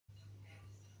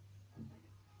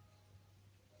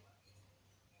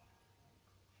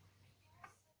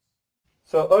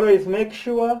So always make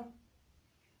sure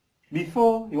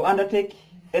before you undertake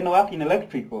any work in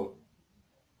electrical,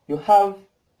 you have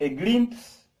a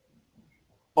glimpse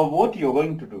of what you're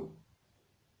going to do.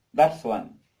 That's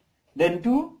one. Then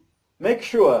two, make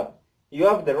sure you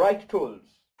have the right tools.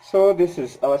 So this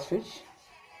is our switch,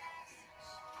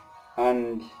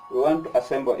 and we want to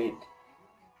assemble it.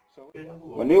 So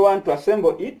when we want to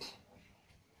assemble it,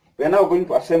 we are now going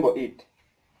to assemble it.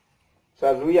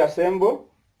 So as we assemble,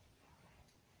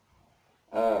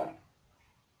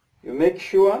 you make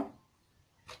sure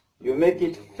you make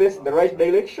it face the right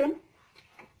direction.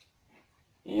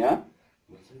 Yeah.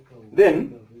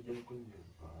 Then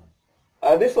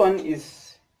this one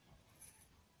is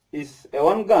a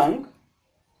one gang,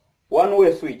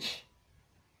 one-way switch,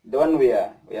 the one we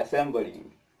are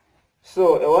assembling.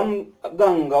 So a one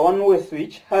gang, a one-way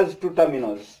switch has two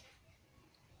terminals.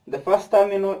 The first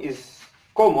terminal is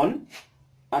common,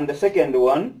 and the second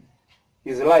one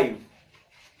is live.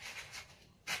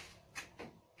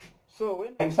 So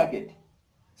when live circuit,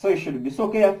 so you should be so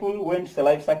careful when it's a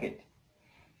live circuit.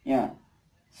 Yeah.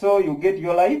 So you get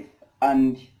your live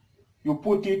and you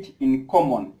put it in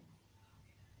common.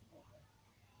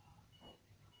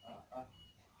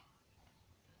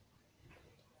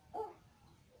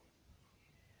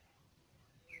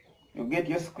 You get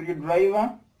your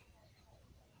screwdriver,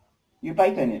 you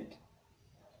tighten it.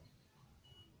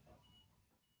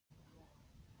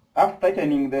 After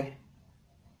tightening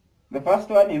the first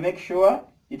one, you make sure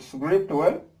it's gripped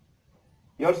well.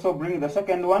 You also bring the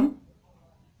second one,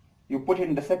 you put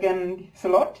in the second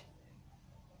slot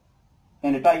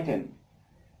and tighten.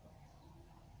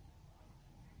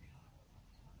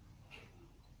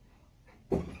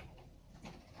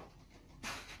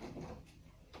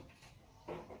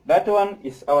 That one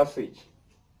is our switch,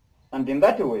 and in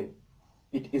that way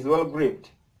it is well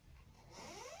gripped.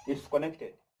 It's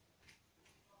connected.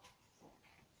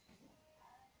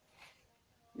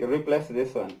 You replace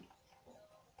this one.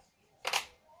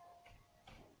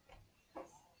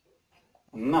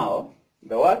 Now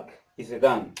the work is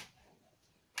done.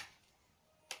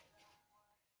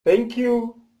 Thank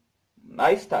you.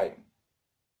 Nice time.